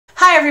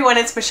Hi everyone,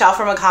 it's Michelle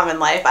from A Common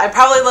Life. I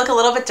probably look a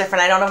little bit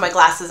different. I don't have my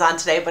glasses on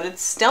today, but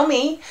it's still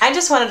me. I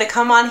just wanted to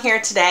come on here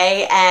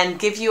today and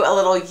give you a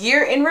little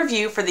year in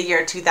review for the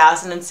year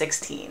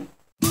 2016.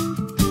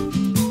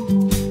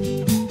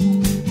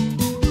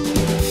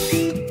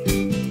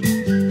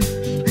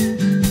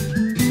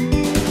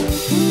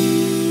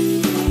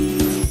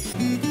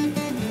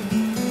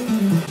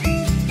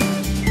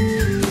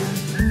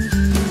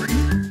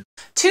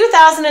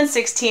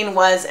 2016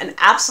 was an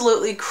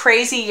absolutely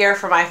crazy year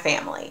for my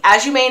family.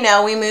 As you may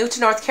know, we moved to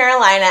North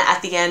Carolina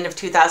at the end of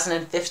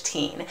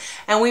 2015,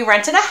 and we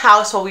rented a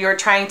house while we were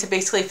trying to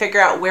basically figure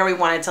out where we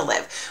wanted to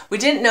live. We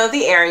didn't know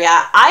the area.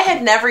 I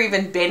had never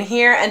even been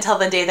here until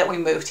the day that we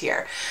moved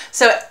here.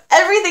 So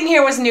everything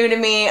here was new to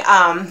me.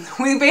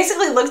 We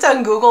basically looked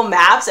on Google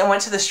Maps and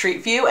went to the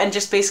street view and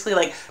just basically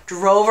like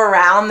drove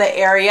around the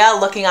area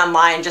looking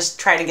online, just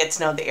trying to get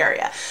to know the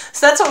area.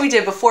 So that's what we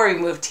did before we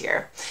moved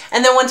here.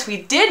 And then once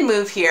we did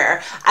move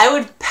here, I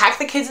would pack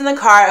the kids in the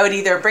car. I would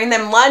either bring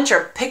them lunch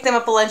or pick them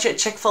up a lunch at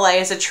Chick-fil-A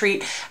as a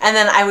treat. And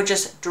then I would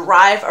just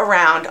drive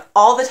around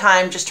all the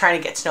time, just trying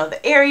to get to know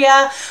the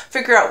area,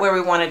 figure out where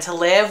we wanted to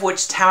live,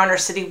 which town or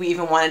city we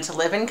even wanted to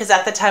live in, because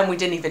at the time we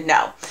didn't even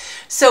know.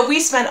 So we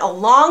spent a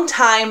long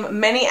time,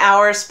 many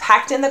hours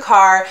packed in the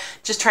car,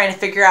 just trying to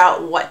figure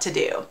out what to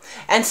do.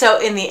 And so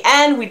in the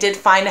end, we did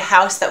find a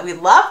house that we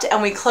loved,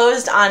 and we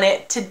closed on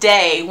it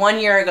today, 1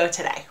 year ago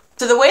today.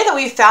 So the way that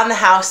we found the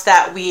house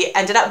that we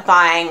ended up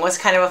buying was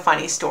kind of a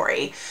funny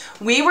story.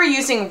 We were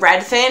using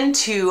Redfin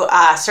to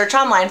search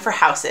online for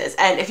houses,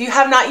 and if you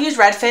have not used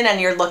Redfin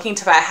and you're looking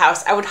to buy a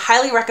house, I would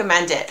highly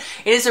recommend it.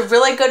 It is a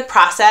really good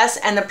process,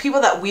 and the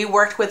people that we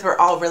worked with were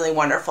all really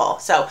wonderful.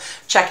 So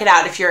check it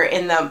out if you're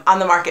on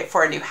the market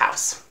for a new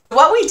house.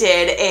 What we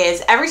did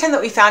is every time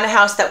that we found a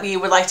house that we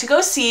would like to go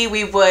see,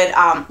 we would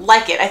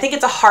like it. I think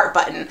it's a heart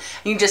button.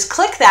 You just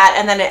click that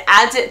and then it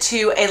adds it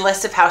to a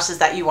list of houses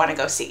that you want to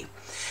go see.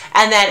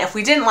 And then if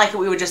we didn't like it,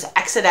 we would just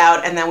exit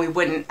out and then we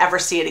wouldn't ever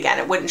see it again.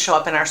 It wouldn't show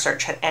up in our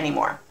search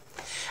anymore.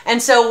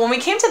 And so when we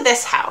came to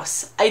this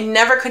house, I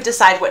never could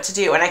decide what to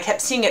do. And I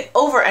kept seeing it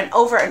over and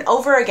over and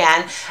over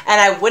again. And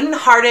I wouldn't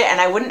heart it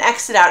and I wouldn't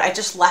exit out. I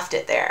just left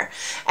it there.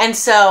 And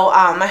so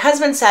my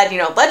husband said,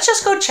 let's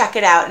just go check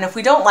it out. And if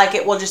we don't like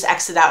it, we'll just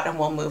exit out and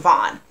we'll move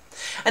on.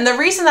 And the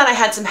reason that I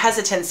had some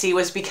hesitancy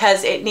was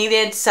because it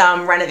needed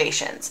some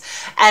renovations.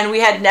 And we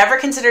had never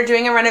considered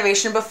doing a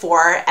renovation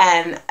before,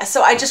 and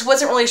so I just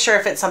wasn't really sure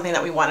if it's something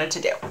that we wanted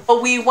to do.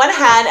 But we went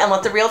ahead and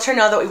let the realtor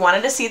know that we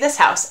wanted to see this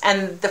house.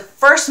 And the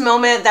first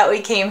moment that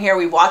we came here,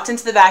 we walked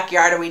into the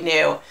backyard and we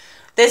knew,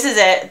 this is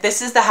it.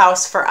 This is the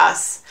house for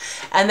us.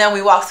 And then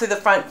we walked through the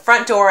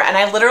front door and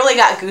I literally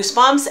got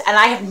goosebumps, and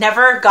I have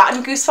never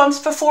gotten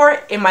goosebumps before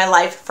in my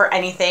life for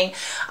anything.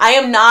 I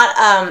am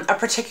not a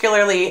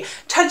particularly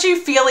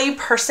touchy-feely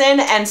person,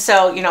 and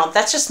so,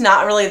 that's just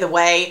not really the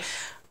way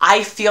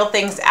I feel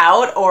things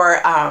out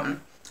or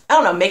I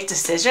don't know, make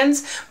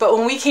decisions. But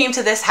when we came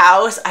to this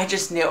house, I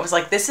just knew. It was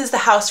like, this is the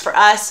house for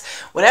us.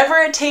 Whatever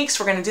it takes,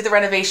 we're going to do the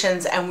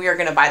renovations and we are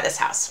going to buy this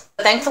house.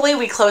 Thankfully,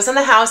 we closed on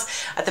the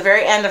house at the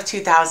very end of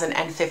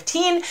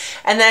 2015,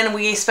 and then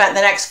we spent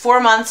the next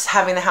 4 months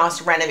having the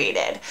house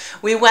renovated.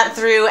 We went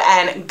through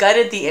and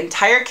gutted the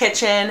entire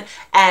kitchen,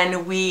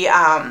 and we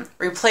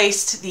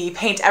replaced the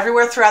paint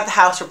everywhere throughout the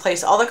house,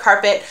 replaced all the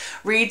carpet,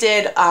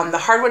 redid the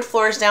hardwood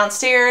floors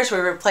downstairs, we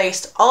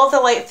replaced all of the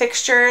light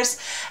fixtures,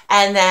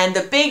 and then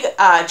the big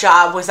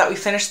job was that we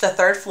finished the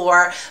 3rd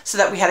floor so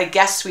that we had a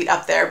guest suite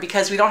up there,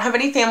 because we don't have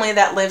any family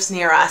that lives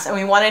near us, and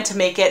we wanted to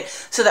make it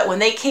so that when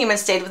they came and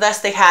stayed with us,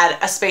 they had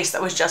a space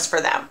that was just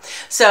for them.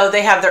 So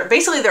they have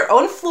basically their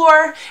own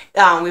floor.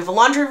 We have a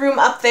laundry room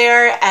up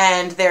there,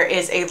 and there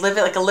is a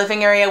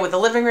living area with a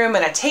living room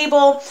and a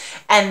table,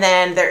 and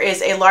then there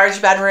is a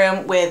large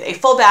bedroom with a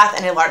full bath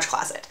and a large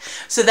closet.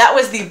 So that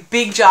was the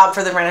big job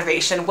for the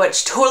renovation,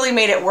 which totally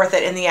made it worth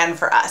it in the end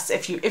for us.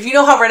 If you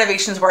know how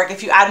renovations work,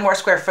 if you add more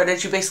square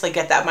footage, you basically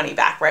get that money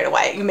back right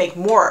away. You make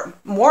more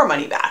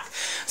money back.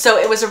 So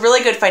it was a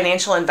really good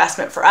financial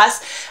investment for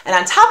us. And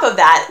on top of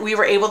that, we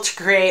were able to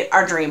create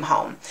our dream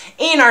home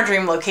in our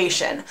dream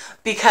location,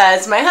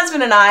 because my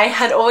husband and I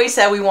had always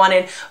said we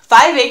wanted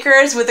 5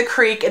 acres with a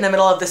creek in the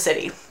middle of the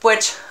city,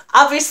 which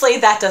obviously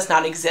that does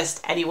not exist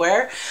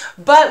anywhere,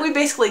 but we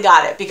basically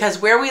got it, because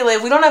where we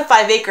live, we don't have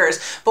 5 acres,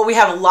 but we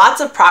have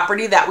lots of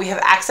property that we have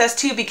access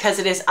to because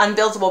it is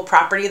unbuildable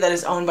property that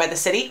is owned by the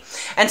city.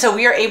 And so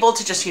we are able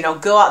to just,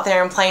 go out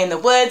there and play in the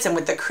woods and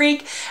with the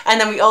creek.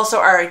 And then we also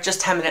are just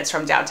 10 minutes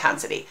from downtown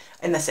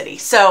in the city.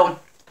 So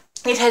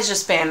it has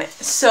just been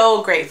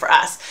so great for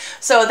us.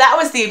 So that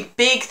was the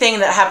big thing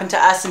that happened to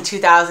us in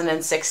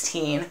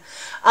 2016.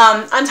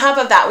 On top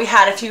of that, we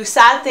had a few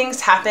sad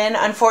things happen.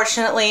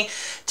 Unfortunately,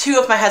 2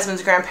 of my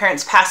husband's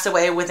grandparents passed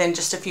away within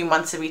just a few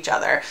months of each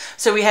other.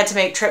 So we had to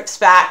make trips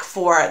back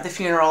for the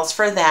funerals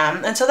for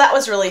them. And so that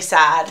was really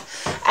sad.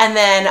 And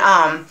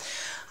then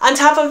On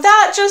top of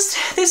that,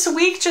 just this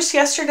week, just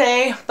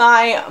yesterday,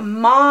 my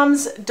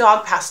mom's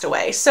dog passed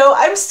away. So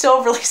I'm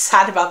still really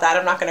sad about that.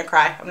 I'm not going to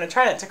cry. I'm going to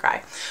try not to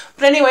cry.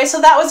 But anyway, so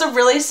that was a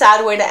really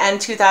sad way to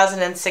end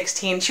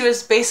 2016. She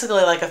was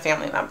basically like a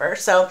family member.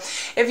 So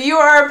if you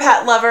are a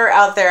pet lover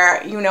out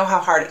there, you know how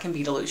hard it can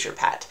be to lose your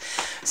pet.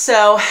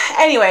 So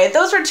anyway,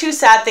 those were two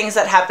sad things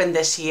that happened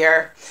this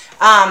year.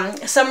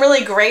 Some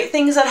really great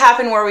things that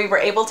happened where we were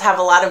able to have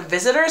a lot of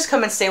visitors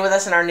come and stay with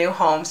us in our new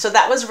home. So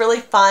that was really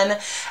fun.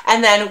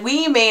 And then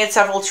we made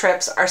several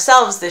trips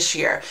ourselves this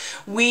year.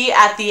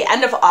 At the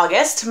end of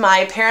August,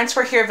 my parents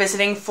were here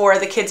visiting for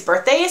the kids'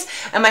 birthdays,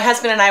 and my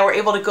husband and I were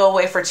able to go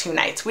away for 2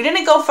 nights. We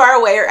didn't go far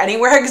away or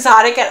anywhere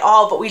exotic at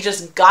all, but we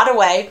just got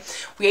away.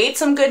 We ate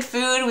some good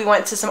food. We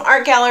went to some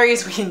art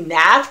galleries. We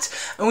napped,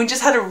 and we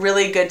just had a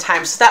really good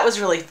time. So that was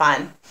really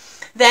fun.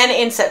 Then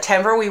in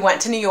September, we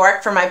went to New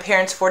York for my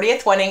parents'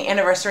 40th wedding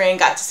anniversary and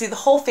got to see the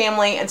whole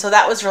family, and so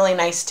that was really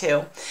nice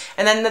too.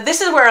 And then this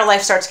is where our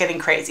life starts getting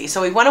crazy.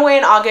 So we went away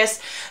in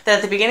August, then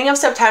at the beginning of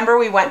September,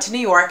 we went to New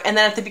York, and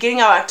then at the beginning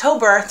of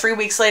October, 3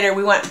 weeks later,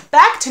 we went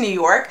back to New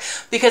York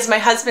because my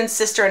husband's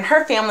sister and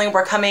her family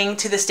were coming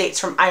to the States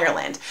from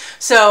Ireland.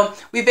 So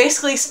we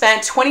basically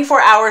spent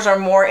 24 hours or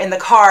more in the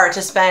car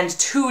to spend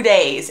 2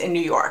 days in New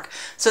York.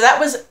 So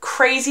that was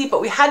crazy, but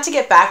we had to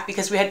get back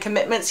because we had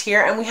commitments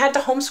here and we had to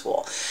homeschool.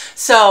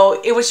 So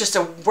it was just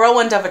a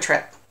whirlwind of a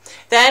trip.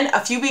 Then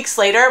a few weeks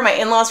later, my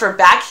in-laws were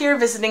back here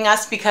visiting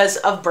us because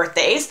of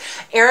birthdays.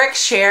 Eric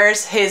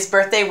shares his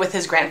birthday with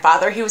his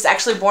grandfather. He was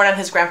actually born on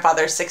his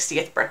grandfather's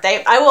 60th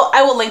birthday. I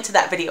will link to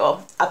that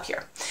video up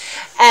here.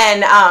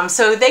 And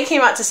so they came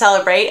out to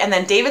celebrate, and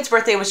then David's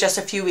birthday was just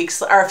a few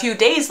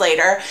days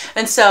later.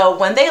 And so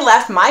when they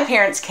left, my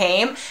parents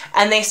came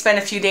and they spent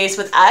a few days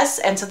with us,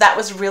 and so that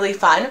was really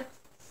fun.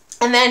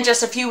 And then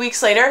just a few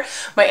weeks later,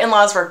 my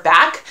in-laws were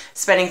back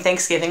spending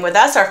Thanksgiving with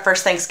us, our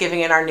first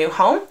Thanksgiving in our new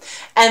home.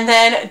 And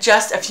then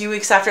just a few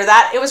weeks after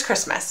that, it was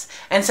Christmas.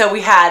 And so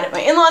we had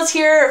my in-laws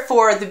here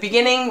for the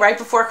beginning, right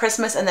before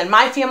Christmas, and then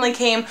my family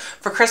came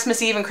for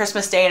Christmas Eve and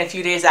Christmas Day and a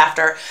few days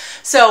after.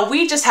 So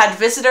we just had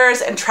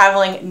visitors and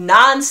traveling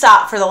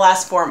nonstop for the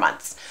last 4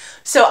 months.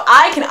 So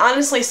I can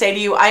honestly say to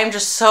you, I am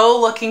just so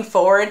looking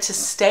forward to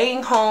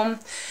staying home,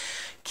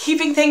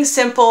 keeping things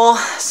simple,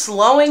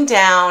 slowing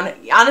down,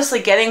 honestly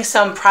getting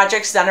some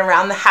projects done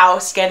around the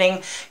house,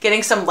 getting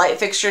some light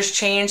fixtures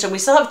changed, and we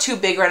still have 2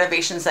 big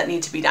renovations that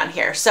need to be done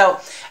here.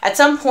 So at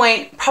some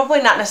point,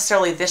 probably not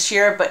necessarily this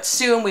year, but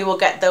soon we will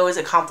get those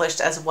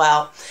accomplished as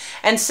well.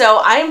 And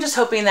so I am just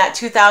hoping that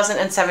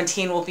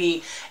 2017 will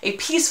be a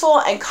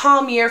peaceful and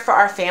calm year for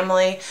our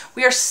family.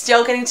 We are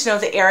still getting to know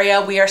the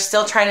area. We are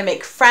still trying to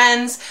make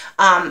friends.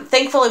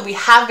 Thankfully, we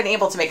have been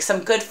able to make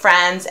some good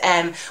friends,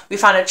 and we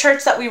found a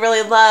church that we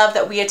really love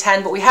that we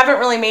attend, but we haven't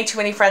really made too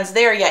many friends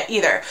there yet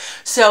either.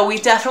 So we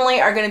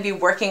definitely are going to be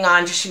working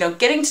on just,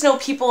 getting to know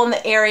people in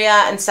the area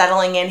and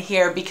settling in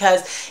here,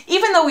 because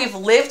even though we've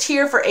lived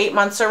here for 8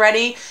 months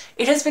already,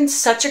 it has been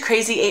such a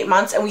crazy 8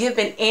 months, and we have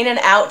been in and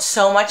out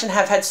so much and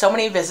have had so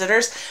many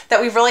visitors that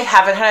we really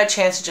haven't had a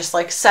chance to just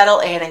settle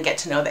in and get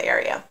to know the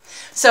area.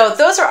 So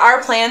those are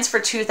our plans for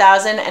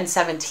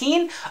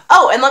 2017.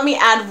 Oh, and let me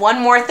add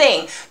one more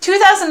thing.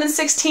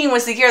 2016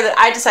 was the year that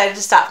I decided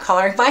to stop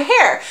coloring my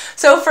hair.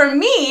 So for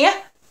me,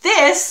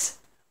 this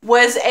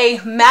was a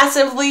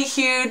massively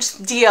huge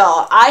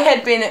deal. I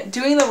had been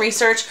doing the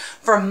research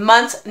for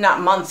months, not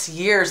months,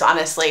 years,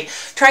 honestly,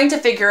 trying to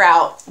figure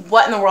out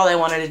what in the world I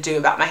wanted to do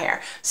about my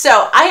hair.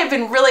 So I have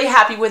been really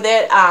happy with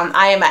it.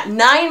 I am at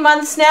 9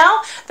 months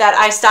now that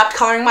I stopped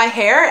coloring my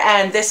hair,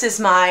 and this is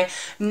my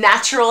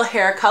natural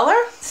hair color.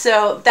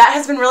 So that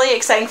has been really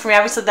exciting for me.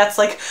 Obviously, that's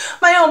like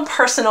my own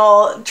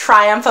personal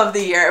triumph of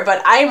the year,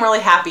 but I am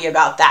really happy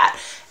about that.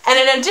 And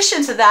in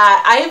addition to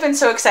that, I have been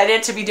so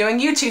excited to be doing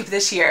YouTube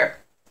this year.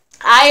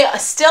 I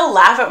still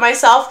laugh at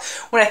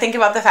myself when I think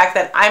about the fact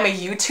that I'm a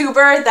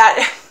YouTuber.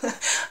 That,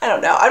 I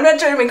don't know, I'm not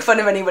trying to make fun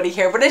of anybody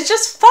here, but it's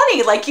just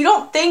funny. Like, you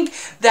don't think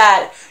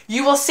that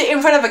you will sit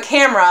in front of a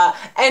camera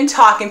and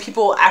talk and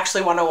people will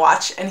actually want to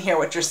watch and hear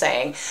what you're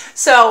saying.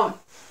 So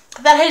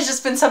that has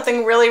just been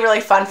something really,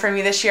 really fun for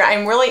me this year.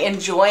 I'm really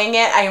enjoying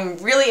it. I'm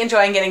really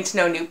enjoying getting to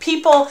know new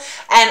people,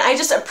 and I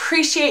just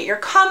appreciate your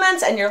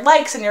comments and your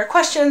likes and your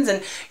questions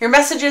and your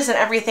messages and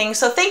everything.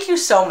 So thank you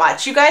so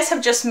much. You guys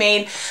have just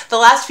made the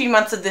last few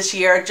months of this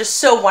year just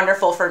so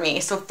wonderful for me.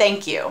 So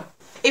thank you.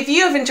 If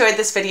you have enjoyed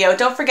this video,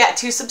 don't forget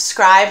to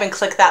subscribe and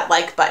click that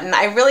like button.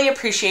 I really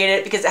appreciate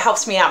it because it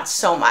helps me out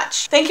so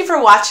much. Thank you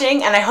for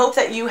watching, and I hope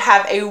that you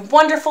have a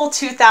wonderful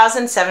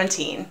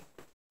 2017.